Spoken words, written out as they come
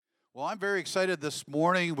Well, I'm very excited this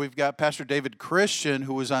morning. We've got Pastor David Christian,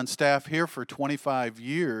 who was on staff here for 25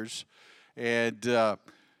 years. And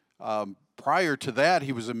prior to that,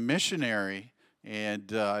 he was a missionary.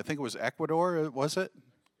 And I think it was Ecuador, was it?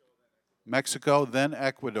 Mexico, then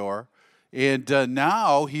Ecuador. And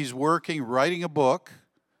now he's writing a book.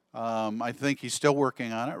 I think he's still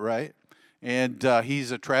working on it, right? And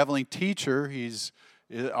he's a traveling teacher. He's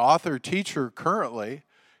an author teacher currently.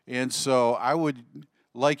 And so I would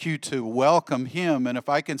like you to welcome him. And if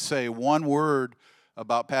I can say one word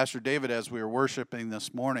about Pastor David as we were worshiping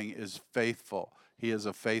this morning, is faithful. He is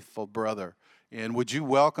a faithful brother. And would you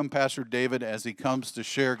welcome Pastor David as he comes to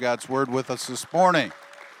share God's word with us this morning?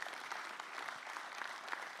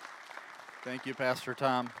 Thank you, Pastor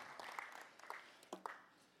Tom.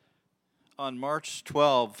 On March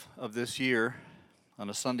 12 of this year, on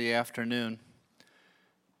a Sunday afternoon,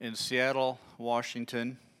 in Seattle,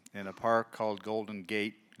 Washington, in a park called Golden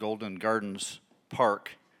Gardens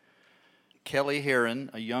Park, Kelly Herron,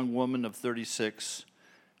 a young woman of 36,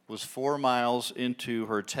 was 4 miles into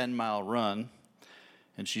her 10-mile run,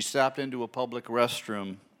 and she stopped into a public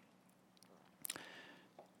restroom.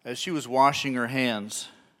 As she was washing her hands,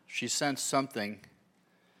 she sensed something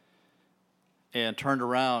and turned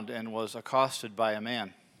around and was accosted by a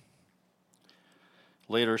man.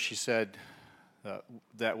 Later, she said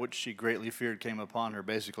that which she greatly feared came upon her,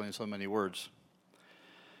 basically in so many words.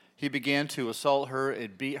 He began to assault her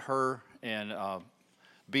and beat her and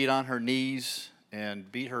beat on her knees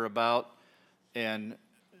and beat her about, and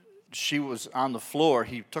she was on the floor.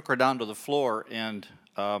 He took her down to the floor, and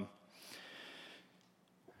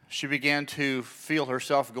she began to feel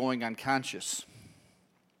herself going unconscious.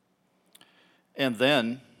 And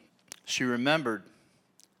then she remembered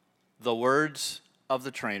the words of the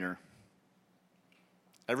trainer.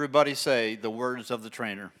 Everybody say, the words of the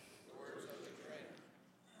trainer.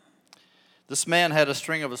 This man had a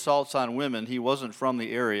string of assaults on women. He wasn't from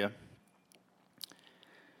the area.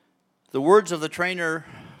 The words of the trainer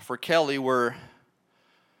for Kelly were,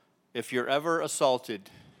 if you're ever assaulted,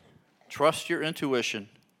 trust your intuition,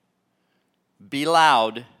 be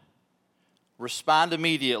loud, respond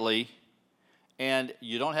immediately, and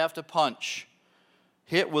you don't have to punch.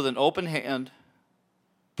 Hit with an open hand.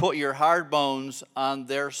 Put your hard bones on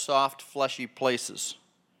their soft, fleshy places.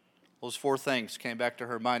 Those 4 things came back to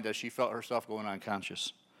her mind as she felt herself going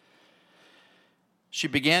unconscious. She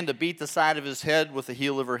began to beat the side of his head with the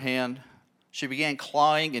heel of her hand. She began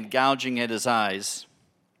clawing and gouging at his eyes.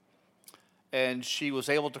 And she was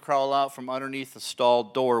able to crawl out from underneath the stall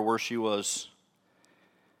door where she was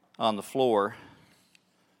on the floor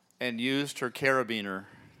and used her carabiner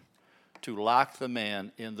to lock the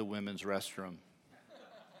man in the women's restroom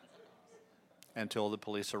until the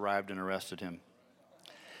police arrived and arrested him.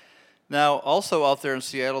 Now, also out there in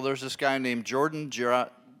Seattle, there's this guy named Jordan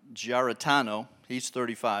Giarratano. He's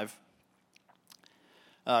 35.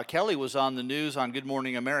 Kelly was on the news on Good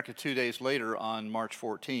Morning America 2 days later on March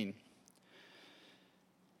 14.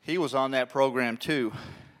 He was on that program too.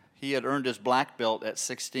 He had earned his black belt at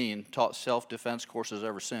 16, taught self-defense courses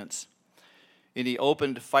ever since. And he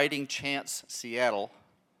opened Fighting Chance Seattle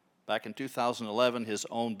back in 2011, his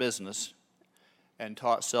own business, and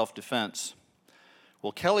taught self-defense.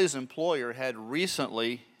 Well, Kelly's employer had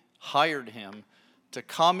recently hired him to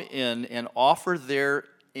come in and offer their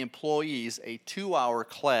employees a 2-hour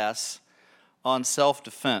class on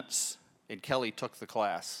self-defense, and Kelly took the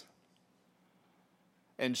class.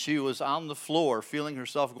 And she was on the floor feeling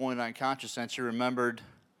herself going unconscious, and she remembered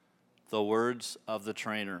the words of the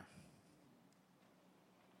trainer.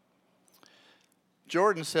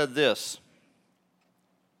 Jordan said this,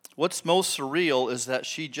 what's most surreal is that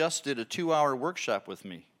she just did a 2-hour workshop with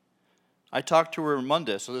me. I talked to her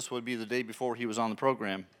Monday, so this would be the day before he was on the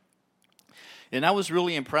program. And I was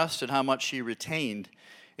really impressed at how much she retained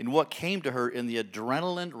and what came to her in the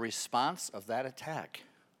adrenaline response of that attack.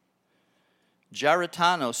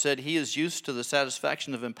 Giarratano said he is used to the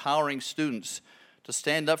satisfaction of empowering students to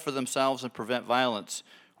stand up for themselves and prevent violence,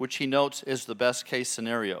 which he notes is the best case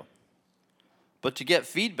scenario. But to get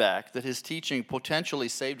feedback that his teaching potentially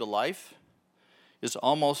saved a life is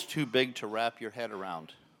almost too big to wrap your head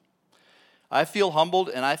around. I feel humbled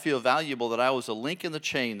and I feel valuable that I was a link in the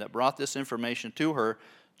chain that brought this information to her,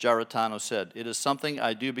 Giarratano said. It is something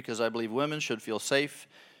I do because I believe women should feel safe.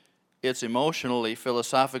 It's emotionally,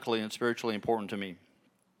 philosophically, and spiritually important to me.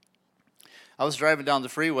 I was driving down the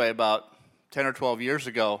freeway about 10 or 12 years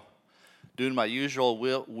ago, doing my usual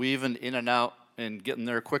weaving in and out and getting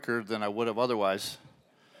there quicker than I would have otherwise.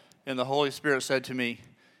 And the Holy Spirit said to me,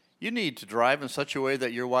 you need to drive in such a way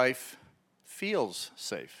that your wife feels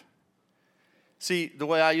safe. See, the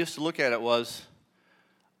way I used to look at it was,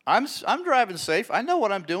 I'm driving safe. I know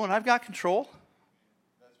what I'm doing. I've got control.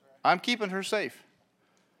 I'm keeping her safe.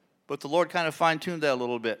 But the Lord kind of fine-tuned that a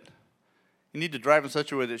little bit. You need to drive in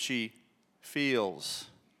such a way that she feels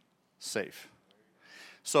safe.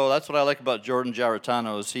 So that's what I like about Jordan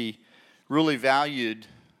Giarratano, is he really valued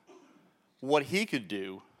what he could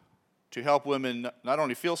do to help women not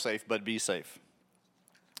only feel safe, but be safe.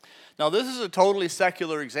 Now, this is a totally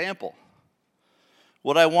secular example.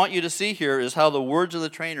 What I want you to see here is how the words of the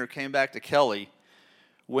trainer came back to Kelly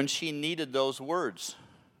when she needed those words.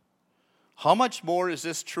 How much more is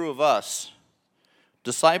this true of us,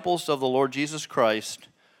 disciples of the Lord Jesus Christ,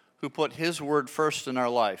 who put his word first in our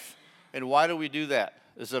life? And why do we do that?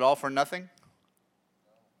 Is it all for nothing?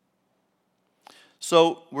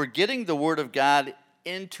 So we're getting the word of God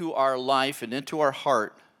into our life and into our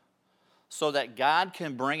heart so that God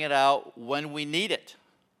can bring it out when we need it.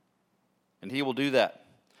 And he will do that.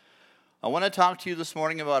 I want to talk to you this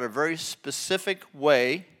morning about a very specific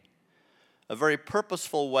way, a very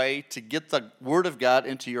purposeful way to get the Word of God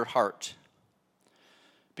into your heart.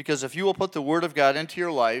 Because if you will put the Word of God into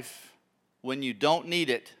your life when you don't need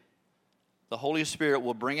it, the Holy Spirit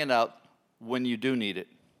will bring it out when you do need it.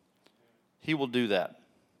 He will do that.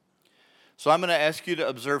 So I'm going to ask you to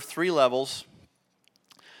observe 3 levels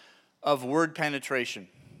of word penetration.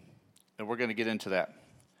 And we're going to get into that.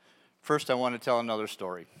 First, I want to tell another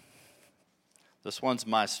story. This one's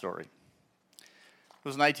my story. It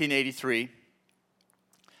was 1983.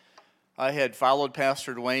 I had followed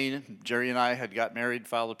Pastor Dwayne. Jerry and I had got married,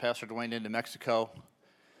 followed Pastor Dwayne into Mexico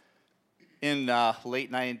in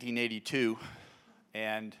late 1982.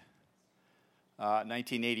 And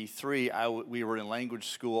 1983, we were in language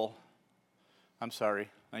school.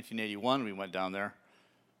 1981, we went down there.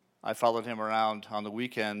 I followed him around on the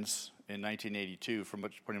weekends in 1982 for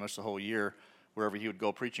pretty much the whole year. Wherever he would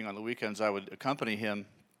go preaching on the weekends, I would accompany him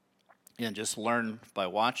and just learn by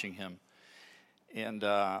watching him. And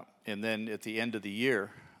then at the end of the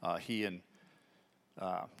year, he and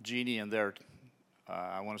Jeannie and their,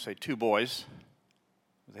 I want to say 2 boys,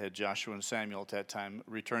 they had Joshua and Samuel at that time,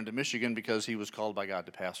 returned to Michigan because he was called by God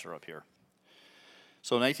to pastor up here.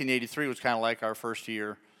 So 1983 was kind of like our first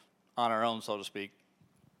year on our own, so to speak.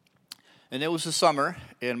 And it was the summer,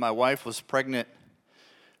 and my wife was pregnant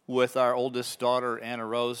with our oldest daughter, Anna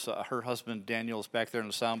Rose. Her husband, Daniel, is back there in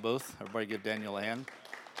the sound booth. Everybody give Daniel a hand.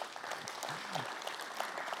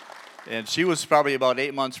 And she was probably about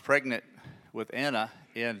 8 months pregnant with Anna,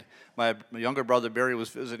 and my younger brother, Barry, was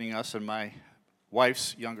visiting us, and my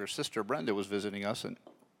wife's younger sister, Brenda, was visiting us, and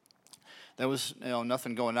there was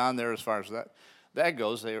nothing going on there as far as that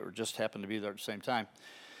goes. They just happened to be there at the same time.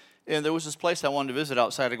 And there was this place I wanted to visit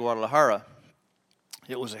outside of Guadalajara.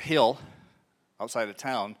 It was a hill outside of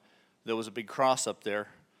town. There was a big cross up there,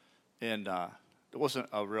 and it wasn't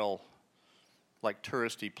a real,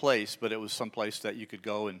 touristy place, but it was some place that you could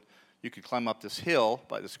go and you could climb up this hill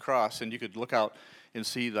by this cross, and you could look out and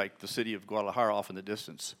see, the city of Guadalajara off in the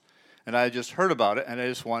distance. And I had just heard about it, and I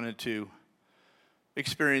just wanted to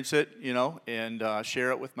experience it, and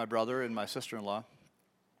share it with my brother and my sister-in-law.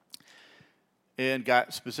 And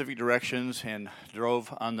got specific directions and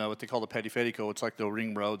drove on what they call the Periférico. It's like the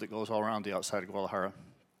ring road that goes all around the outside of Guadalajara.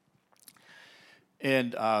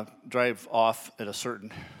 And drive off at a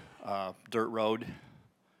certain dirt road,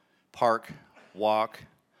 park, walk,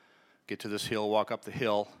 get to this hill, walk up the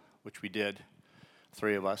hill, which we did,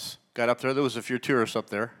 3 of us. Got up there. There was a few tourists up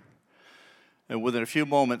there. And within a few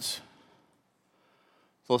moments,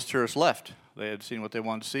 those tourists left. They had seen what they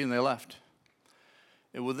wanted to see, and they left.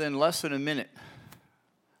 And within less than a minute,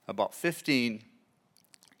 about 15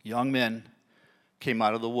 young men came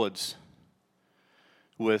out of the woods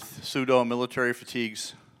with pseudo-military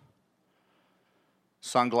fatigues,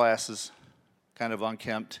 sunglasses, kind of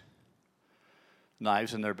unkempt,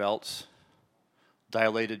 knives in their belts,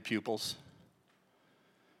 dilated pupils.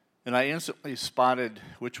 And I instantly spotted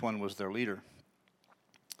which one was their leader.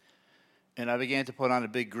 And I began to put on a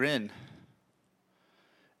big grin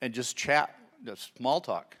and just chat, just small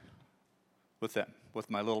talk with them,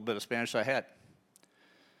 with my little bit of Spanish I had.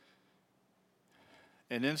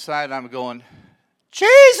 And inside I'm going,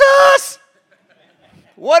 Jesus!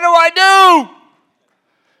 What do I do?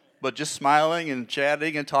 But just smiling and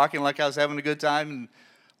chatting and talking like I was having a good time and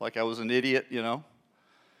like I was an idiot,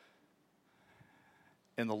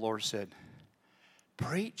 And the Lord said,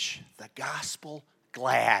 preach the gospel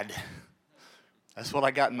glad. That's what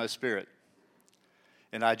I got in my spirit.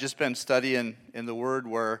 And I've just been studying in the Word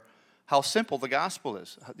how simple the gospel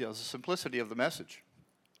is, the simplicity of the message.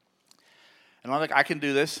 And I'm like, I can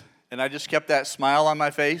do this. And I just kept that smile on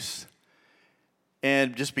my face.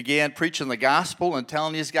 and just began preaching the gospel and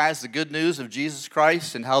telling these guys the good news of Jesus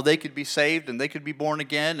Christ and how they could be saved and they could be born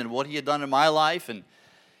again and what he had done in my life. And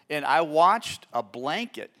I watched a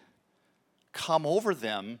blanket come over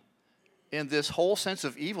them, and this whole sense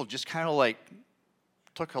of evil just kind of like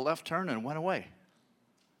took a left turn and went away.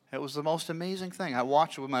 It was the most amazing thing. I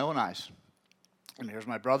watched it with my own eyes. And here's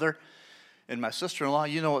my brother and my sister-in-law.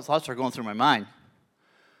 You know what thoughts are going through my mind.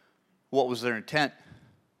 What was their intent?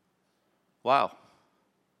 Wow.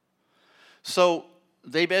 So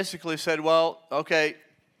they basically said, well, okay,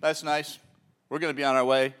 that's nice. We're going to be on our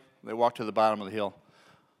way. They walked to the bottom of the hill.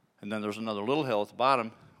 And then there's another little hill at the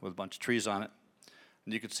bottom with a bunch of trees on it.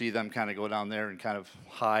 And you could see them kind of go down there and kind of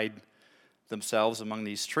hide themselves among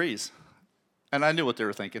these trees. And I knew what they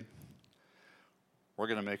were thinking. We're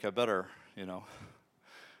going to make a better,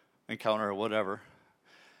 encounter or whatever.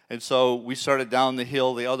 And so we started down the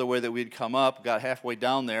hill the other way that we'd come up, got halfway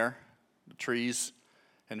down there, the trees,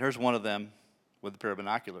 and here's one of them with a pair of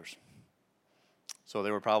binoculars. So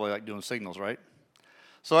they were probably like doing signals, right?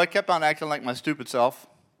 So I kept on acting like my stupid self.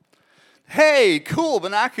 Hey, cool,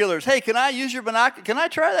 binoculars. Hey, can I use your binoculars? Can I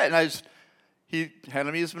try that? And he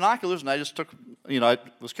handed me his binoculars, and I just took, I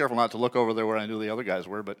was careful not to look over there where I knew the other guys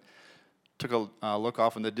were, but took a look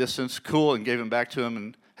off in the distance, cool, and gave them back to him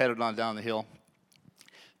and headed on down the hill.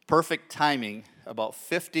 Perfect timing. About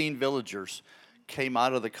 15 villagers came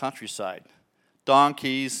out of the countryside.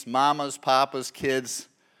 Donkeys, mamas, papas, kids.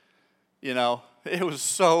 It was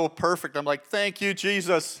so perfect. I'm like, thank you,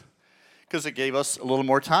 Jesus, because it gave us a little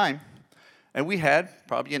more time. And we had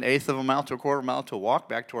probably an eighth of a mile to a quarter of a mile to walk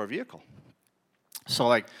back to our vehicle. So,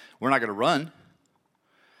 we're not going to run,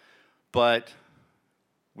 but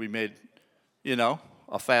we made,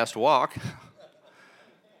 a fast walk,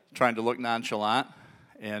 trying to look nonchalant.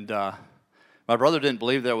 And my brother didn't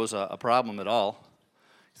believe there was a problem at all.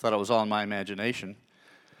 He thought it was all in my imagination.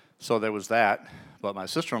 So there was that. But my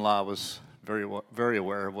sister-in-law was very, very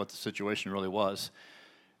aware of what the situation really was.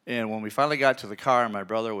 And when we finally got to the car, my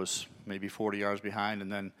brother was maybe 40 yards behind,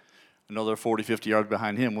 and then another 40, 50 yards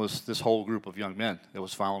behind him was this whole group of young men that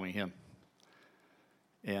was following him.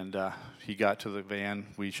 And he got to the van,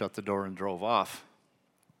 we shut the door and drove off.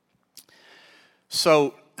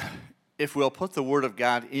 So if we'll put the Word of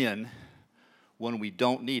God in when we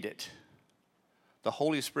don't need it, the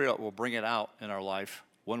Holy Spirit will bring it out in our life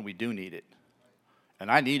when we do need it.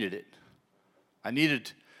 And I needed it. I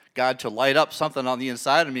needed God to light up something on the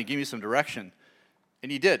inside of me, give me some direction.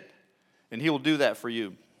 And he did. And he will do that for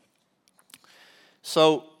you.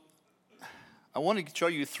 So I want to show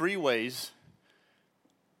you 3 ways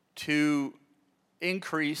to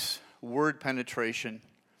increase word penetration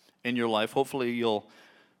in your life. Hopefully you'll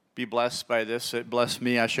be blessed by this. It blessed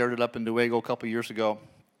me. I shared it up in Newaygo a couple years ago.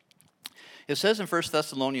 It says in 1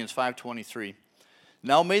 Thessalonians 5:23,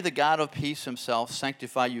 now may the God of peace himself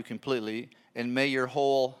sanctify you completely, and may your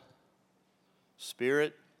whole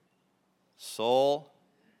spirit, soul,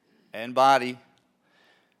 and body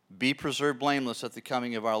be preserved blameless at the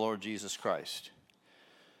coming of our Lord Jesus Christ.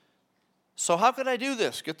 So how could I do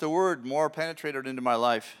this? Get the word more penetrated into my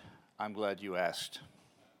life? I'm glad you asked.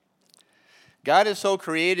 God has so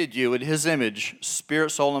created you in his image, spirit,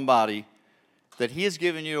 soul, and body, that he has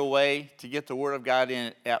given you a way to get the word of God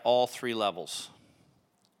in at all 3 levels.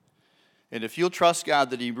 And if you'll trust God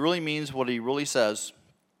that he really means what he really says,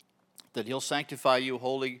 that he'll sanctify you,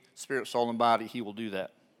 Holy Spirit, soul, and body, he will do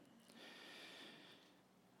that.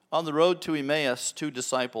 On the road to Emmaus, 2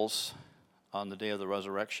 disciples on the day of the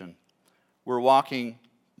resurrection were walking,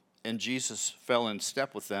 and Jesus fell in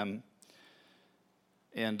step with them,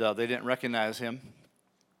 and they didn't recognize him.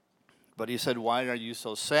 But he said, why are you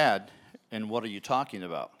so sad, and what are you talking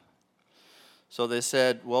about? So they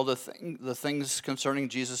said, well, the things concerning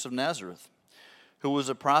Jesus of Nazareth, who was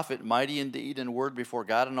a prophet, mighty in deed and word before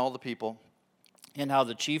God and all the people, and how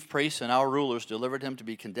the chief priests and our rulers delivered him to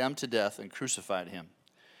be condemned to death and crucified him.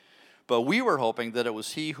 But we were hoping that it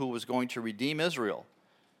was he who was going to redeem Israel.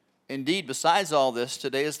 Indeed, besides all this,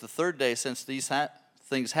 today is the 3rd day since these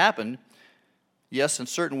things happened. Yes, and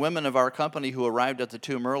certain women of our company who arrived at the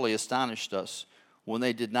tomb early astonished us. When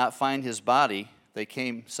they did not find his body, they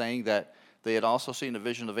came saying that they had also seen a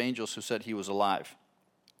vision of angels who said he was alive.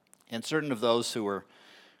 And certain of those who were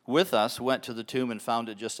with us went to the tomb and found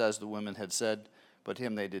it just as the women had said, but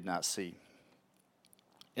him they did not see.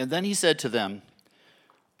 And then he said to them,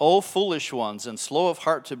 O foolish ones, and slow of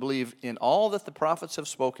heart to believe in all that the prophets have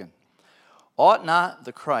spoken. Ought not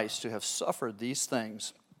the Christ to have suffered these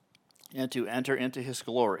things and to enter into his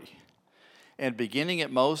glory? And beginning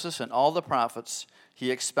at Moses and all the prophets, he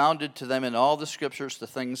expounded to them in all the scriptures the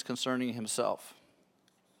things concerning himself.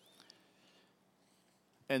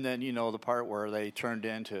 And then, the part where they turned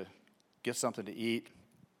in to get something to eat,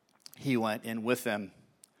 he went in with them.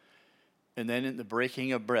 And then in the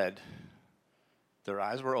breaking of bread, their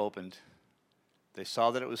eyes were opened. They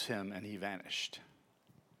saw that it was him, and he vanished.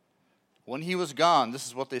 When he was gone, this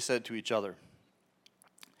is what they said to each other.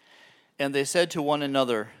 And they said to one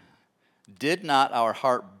another, "Did not our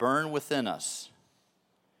heart burn within us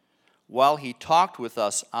while he talked with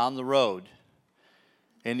us on the road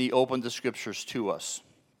and he opened the scriptures to us?"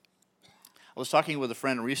 I was talking with a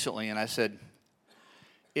friend recently, and I said,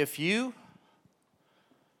 if you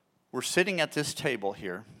were sitting at this table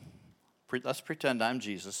here, let's pretend I'm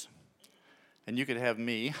Jesus, and you could have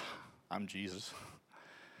me, I'm Jesus.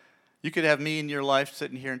 You could have me in your life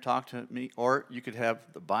sitting here and talk to me, or you could have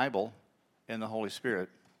the Bible and the Holy Spirit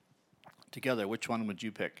together. Which one would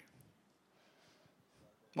you pick?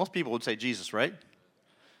 Most people would say Jesus, right?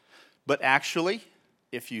 But actually,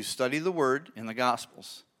 if you study the Word in the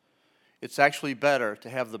Gospels, it's actually better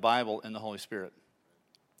to have the Bible and the Holy Spirit.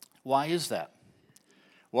 Why is that?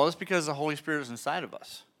 Well, it's because the Holy Spirit is inside of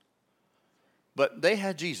us. But they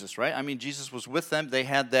had Jesus, right? I mean, Jesus was with them. They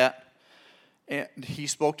had that. And he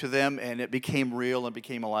spoke to them, and it became real and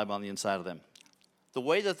became alive on the inside of them. The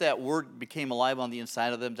way that word became alive on the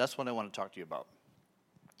inside of them, that's what I want to talk to you about,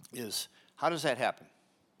 is how does that happen?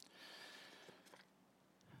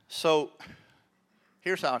 So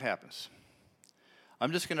here's how it happens.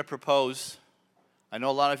 I'm just going to propose. I know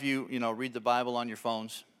a lot of you, read the Bible on your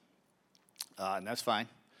phones, and that's fine.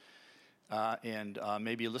 And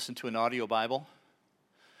maybe you listen to an audio Bible.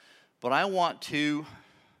 But I want to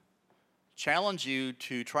challenge you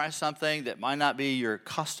to try something that might not be your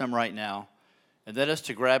custom right now, and that is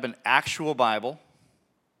to grab an actual Bible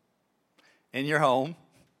in your home,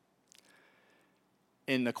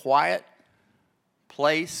 in the quiet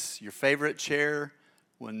place, your favorite chair,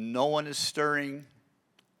 when no one is stirring,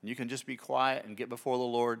 and you can just be quiet and get before the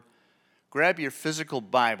Lord. Grab your physical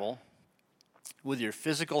Bible with your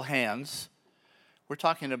physical hands. We're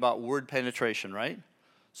talking about word penetration, right?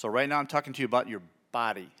 So right now I'm talking to you about your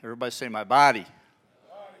body. Everybody say, my body.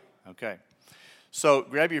 Okay. So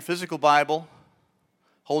grab your physical Bible,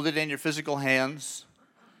 hold it in your physical hands,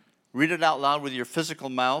 read it out loud with your physical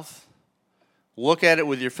mouth, look at it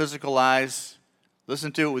with your physical eyes,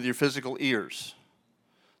 listen to it with your physical ears.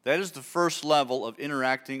 That is the first level of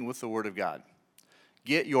interacting with the Word of God.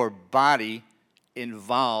 Get your body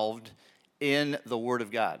involved in the Word of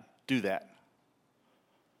God. Do that.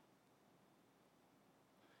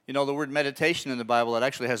 The word meditation in the Bible, it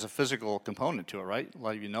actually has a physical component to it, right? A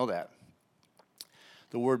lot of you know that.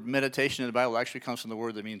 The word meditation in the Bible actually comes from the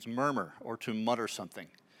word that means murmur or to mutter something.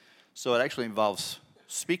 So it actually involves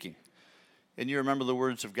speaking. And you remember the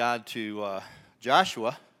words of God to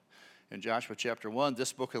Joshua in Joshua chapter 1,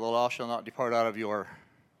 "This book of the law shall not depart out of your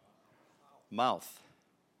mouth."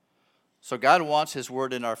 So God wants his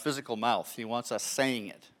word in our physical mouth. He wants us saying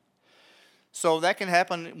it. So that can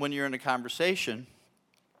happen when you're in a conversation.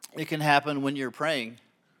 It can happen when you're praying.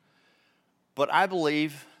 But I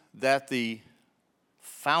believe that the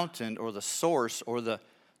fountain or the source or the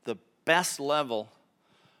best level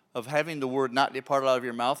of having the word not depart out of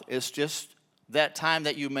your mouth is just that time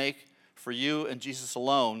that you make for you and Jesus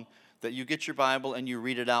alone, that you get your Bible and you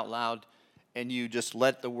read it out loud and you just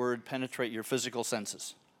let the word penetrate your physical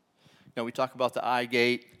senses. We talk about the eye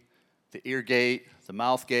gate, the ear gate, the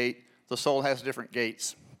mouth gate. The soul has different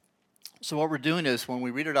gates. So what we're doing is when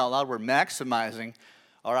we read it out loud, we're maximizing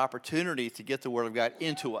our opportunity to get the Word of God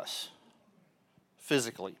into us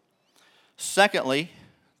physically. Secondly,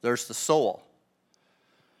 there's the soul.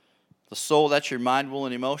 The soul, that's your mind, will,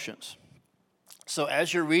 and emotions. So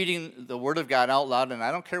as you're reading the Word of God out loud, and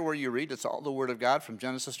I don't care where you read, it's all the Word of God from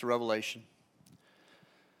Genesis to Revelation.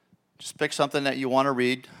 Just pick something that you want to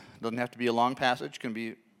read. It doesn't have to be a long passage.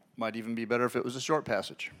 Might even be better if it was a short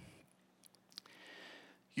passage.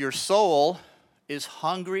 Your soul is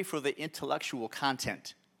hungry for the intellectual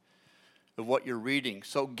content of what you're reading.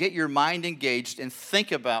 So get your mind engaged and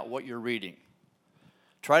think about what you're reading.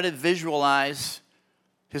 Try to visualize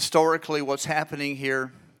historically what's happening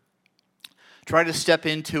here. Try to step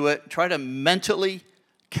into it. Try to mentally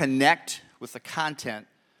connect with the content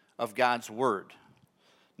of God's Word.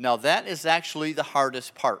 Now, that is actually the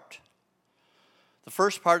hardest part. The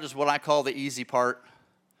first part is what I call the easy part.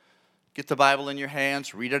 Get the Bible in your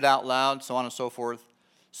hands, read it out loud, so on and so forth.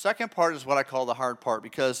 Second part is what I call the hard part,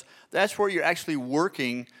 because that's where you're actually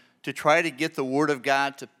working to try to get the Word of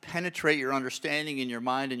God to penetrate your understanding in your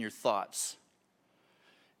mind and your thoughts.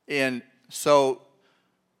 And so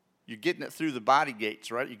you're getting it through the body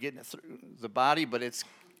gates, right? You're getting it through the body, but it's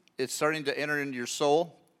starting to enter into your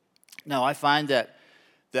soul. Now, I find that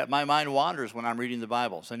that my mind wanders when I'm reading the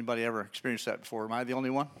Bible. Has anybody ever experienced that before? Am I the only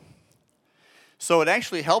one? So it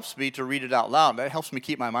actually helps me to read it out loud. That helps me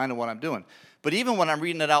keep my mind on what I'm doing. But even when I'm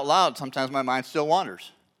reading it out loud, sometimes my mind still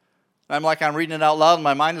wanders. I'm reading it out loud, and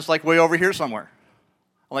my mind is like way over here somewhere.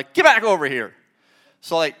 I'm like, get back over here.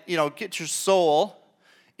 So get your soul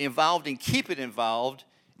involved and keep it involved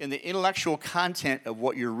in the intellectual content of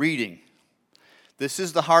what you're reading. This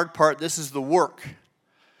is the hard part. This is the work.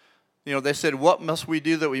 They said, what must we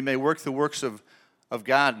do that we may work the works of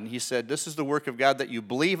God? And he said, this is the work of God, that you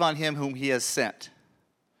believe on him whom he has sent.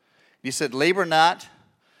 He said, labor not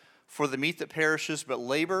for the meat that perishes, but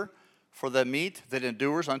labor for the meat that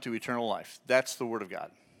endures unto eternal life. That's the word of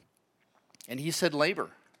God. And he said labor.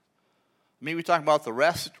 We talk about the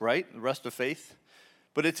rest, right? The rest of faith.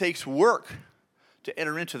 But it takes work to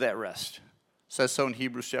enter into that rest. It says so in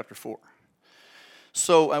Hebrews chapter 4.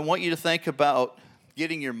 So I want you to think about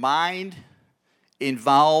getting your mind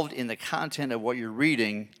involved in the content of what you're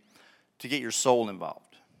reading to get your soul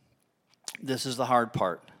involved. This is the hard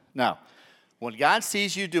part. Now, when God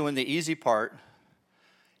sees you doing the easy part,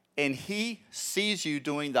 and he sees you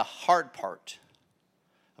doing the hard part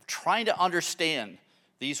of trying to understand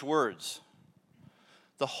these words,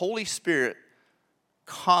 the Holy Spirit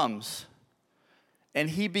comes and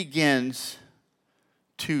he begins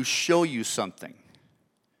to show you something.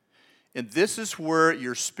 And this is where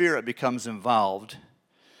your spirit becomes involved.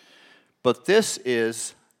 But this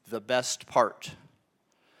is the best part.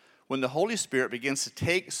 When the Holy Spirit begins to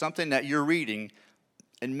take something that you're reading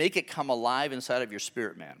and make it come alive inside of your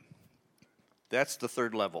spirit, man. That's the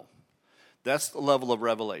third level. That's the level of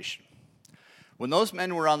revelation. When those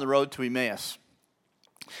men were on the road to Emmaus,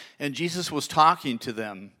 and Jesus was talking to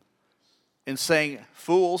them and saying,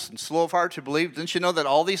 fools and slow of heart to believe, didn't you know that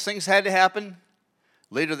all these things had to happen?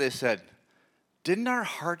 Later they said, didn't our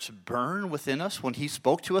hearts burn within us when he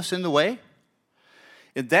spoke to us in the way?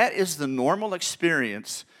 And that is the normal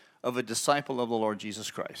experience of a disciple of the Lord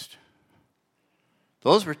Jesus Christ.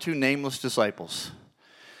 Those were two nameless disciples.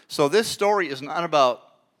 So this story is not about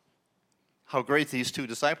how great these two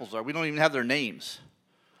disciples are. We don't even have their names.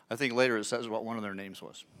 I think later it says what one of their names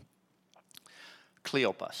was.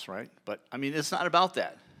 Cleopas, right? But, it's not about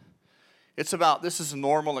that. It's about, this is a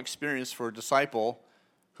normal experience for a disciple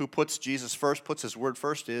who puts Jesus first, puts his word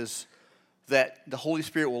first, is that the Holy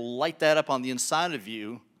Spirit will light that up on the inside of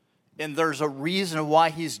you, and there's a reason why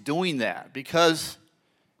he's doing that, because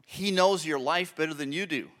he knows your life better than you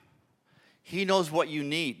do. He knows what you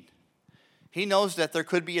need. He knows that there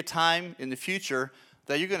could be a time in the future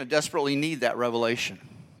that you're going to desperately need that revelation.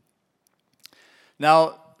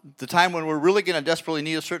 Now, the time when we're really going to desperately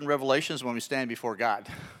need a certain revelation is when we stand before God.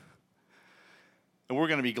 And we're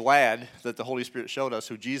going to be glad that the Holy Spirit showed us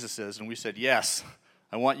who Jesus is, and we said, yes,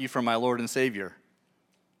 I want you for my Lord and Savior.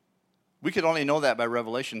 We could only know that by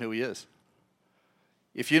revelation who he is.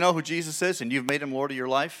 If you know who Jesus is and you've made him Lord of your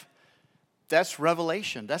life, that's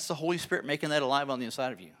revelation. That's the Holy Spirit making that alive on the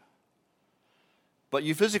inside of you. But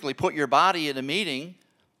you physically put your body in a meeting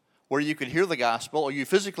where you could hear the gospel, or you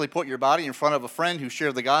physically put your body in front of a friend who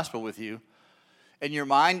shared the gospel with you, and your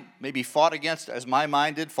mind maybe fought against, as my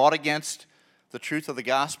mind did, fought against the truth of the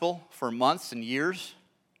gospel for months and years.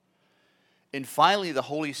 And finally, the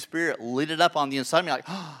Holy Spirit lit it up on the inside of me like,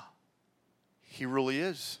 he really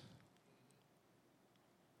is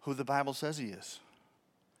who the Bible says he is.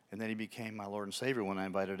 And then he became my Lord and Savior when I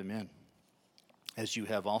invited him in, as you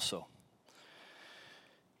have also.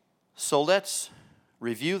 So let's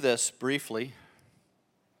review this briefly.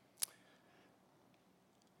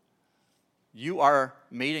 You are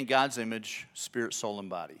made in God's image, spirit, soul, and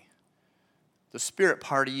body. The spirit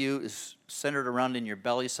part of you is centered around in your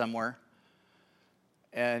belly somewhere,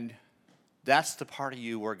 and that's the part of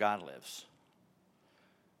you where God lives.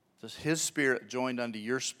 His spirit joined unto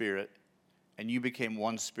your spirit, and you became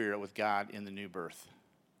one spirit with God in the new birth.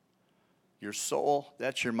 Your soul,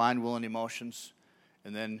 that's your mind, will, and emotions,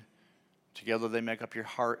 and then together they make up your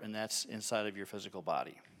heart, and that's inside of your physical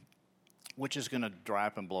body, which is going to dry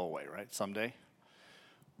up and blow away, right, someday?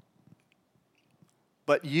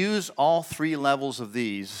 But use all three levels of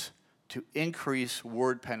these to increase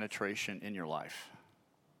word penetration in your life.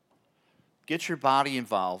 Get your body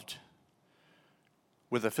involved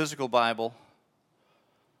with a physical Bible,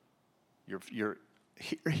 your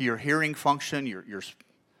hearing function, your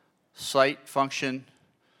sight function,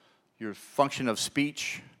 your function of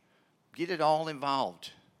speech. Get it all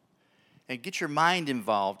involved. And get your mind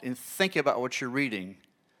involved and think about what you're reading.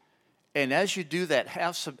 And as you do that,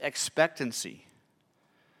 have some expectancy.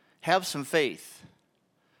 Have some faith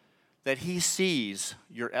that he sees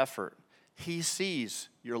your effort. He sees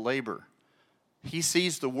your labor. He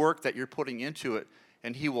sees the work that you're putting into it,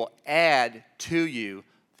 and he will add to you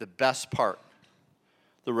the best part,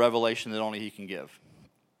 the revelation that only he can give.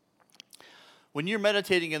 When you're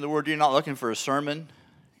meditating in the Word, you're not looking for a sermon,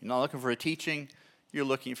 you're not looking for a teaching, you're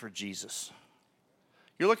looking for Jesus.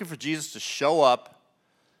 You're looking for Jesus to show up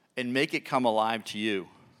and make it come alive to you.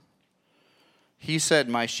 He said,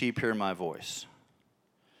 "My sheep hear my voice."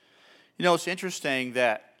 You know, it's interesting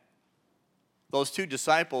that those two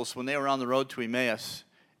disciples, when they were on the road to Emmaus,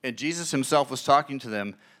 and Jesus himself was talking to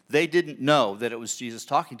them, they didn't know that it was Jesus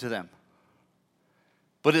talking to them.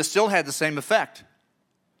 But it still had the same effect.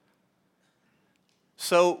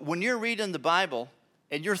 So when you're reading the Bible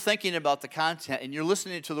and you're thinking about the content and you're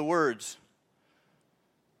listening to the words,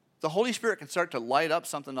 the Holy Spirit can start to light up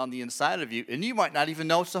something on the inside of you, and you might not even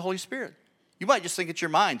know it's the Holy Spirit. You might just think it's your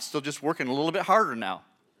mind still just working a little bit harder now.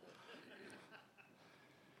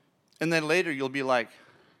 And then later you'll be like,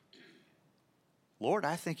 "Lord,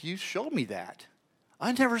 I think you showed me that.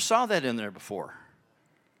 I never saw that in there before."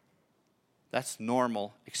 That's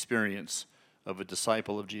normal experience of a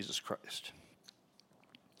disciple of Jesus Christ.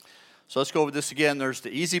 So let's go over this again. There's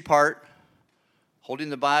the easy part, holding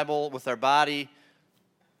the Bible with our body,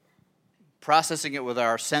 processing it with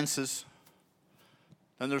our senses.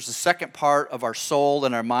 Then there's the second part of our soul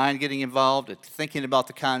and our mind getting involved and thinking about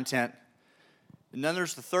the content. And then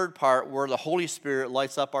there's the third part where the Holy Spirit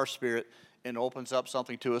lights up our spirit and opens up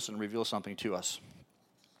something to us and reveals something to us.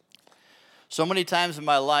 So many times in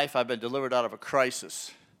my life, I've been delivered out of a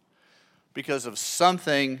crisis because of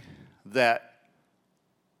something that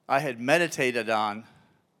I had meditated on,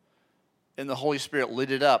 and the Holy Spirit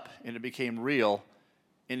lit it up, and it became real,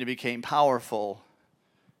 and it became powerful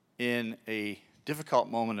in a difficult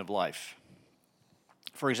moment of life.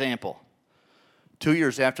 For example, 2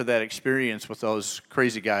 years after that experience with those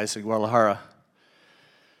crazy guys in Guadalajara,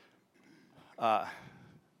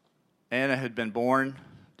 Anna had been born,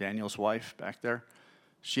 Daniel's wife back there.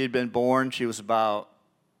 She had been born. She was about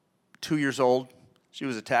 2 years old. She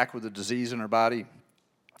was attacked with a disease in her body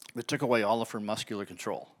that took away all of her muscular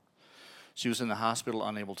control. She was in the hospital,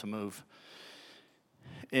 unable to move.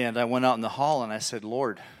 And I went out in the hall and I said,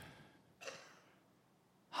 "Lord,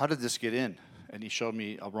 how did this get in?" And he showed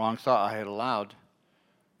me a wrong thought I had allowed,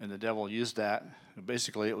 and the devil used that.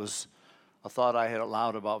 Basically, it was a thought I had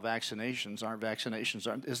allowed about vaccinations.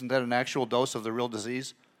 Isn't that an actual dose of the real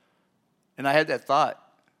disease? And I had that thought,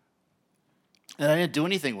 and I didn't do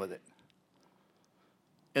anything with it.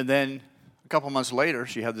 And then a couple months later,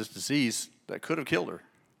 she had this disease that could have killed her.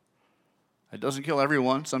 It doesn't kill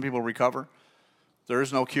everyone. Some people recover. There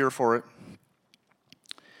is no cure for it.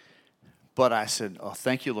 But I said, "Oh,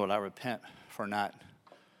 thank you, Lord. I repent for not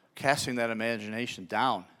casting that imagination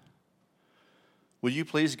down. Will you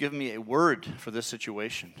please give me a word for this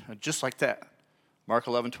situation?" Just like that. Mark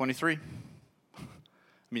 11:23.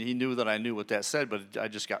 I mean, he knew that I knew what that said, but I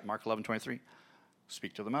just got Mark 11:23.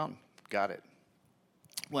 Speak to the mountain. Got it.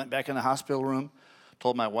 Went back in the hospital room,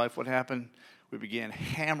 told my wife what happened. We began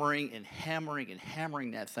hammering and hammering and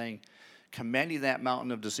hammering that thing, commanding that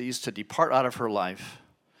mountain of disease to depart out of her life.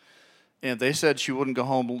 And they said she wouldn't go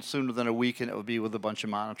home sooner than a week, and it would be with a bunch of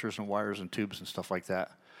monitors and wires and tubes and stuff like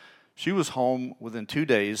that. She was home within 2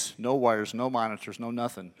 days, no wires, no monitors, no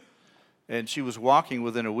nothing. And she was walking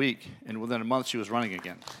within a week, and within a month she was running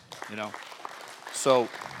again, you know. So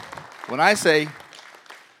when I say,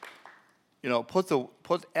 you know,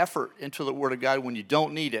 put effort into the Word of God when you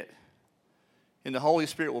don't need it, and the Holy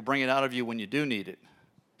Spirit will bring it out of you when you do need it.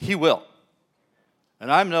 He will.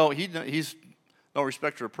 And he's no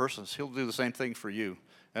respecter of persons. He'll do the same thing for you,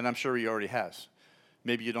 and I'm sure he already has.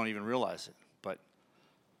 Maybe you don't even realize it, but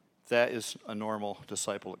that is a normal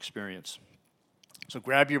disciple experience. So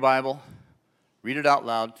grab your Bible, read it out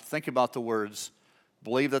loud, think about the words,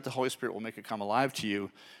 believe that the Holy Spirit will make it come alive to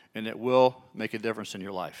you, and it will make a difference in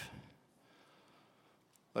your life.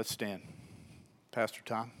 Let's stand. Pastor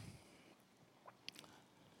Tom.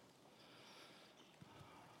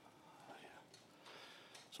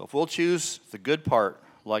 So if we'll choose the good part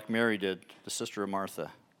like Mary did, the sister of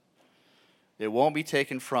Martha, it won't be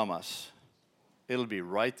taken from us. It'll be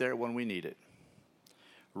right there when we need it.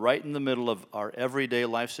 Right in the middle of our everyday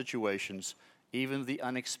life situations, even the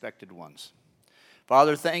unexpected ones.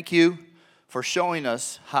 Father, thank you for showing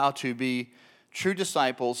us how to be true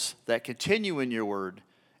disciples that continue in your word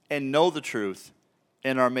and know the truth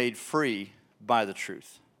and are made free by the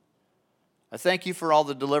truth. I thank you for all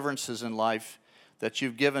the deliverances in life that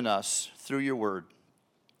you've given us through your word.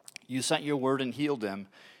 You sent your word and healed them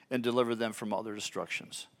and delivered them from all their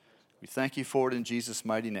destructions. We thank you for it in Jesus'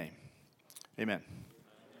 mighty name. Amen.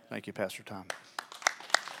 Thank you, Pastor Tom.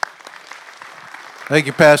 Thank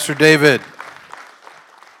you, Pastor David.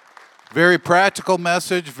 Very practical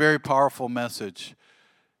message, very powerful message.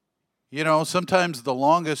 You know, sometimes the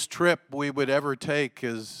longest trip we would ever take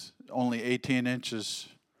is only 18 inches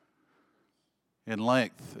in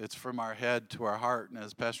length. It's from our head to our heart. And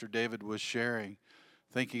as Pastor David was sharing,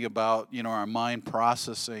 thinking about, our mind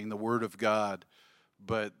processing the Word of God,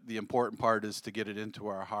 but the important part is to get it into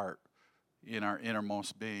our heart, in our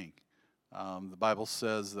innermost being. The Bible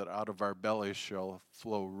says that out of our bellies shall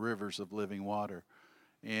flow rivers of living water.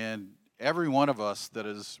 And every one of us that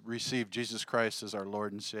has received Jesus Christ as our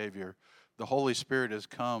Lord and Savior, the Holy Spirit has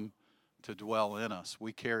come to dwell in us.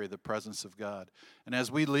 We carry the presence of God. And as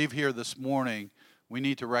we leave here this morning, we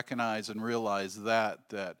need to recognize and realize that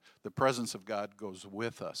the presence of God goes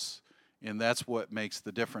with us. And that's what makes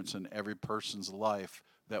the difference in every person's life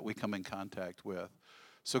that we come in contact with.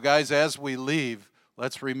 So guys, as we leave,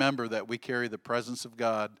 let's remember that we carry the presence of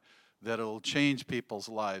God, that it'll change people's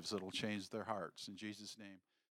lives, it'll change their hearts. In Jesus' name.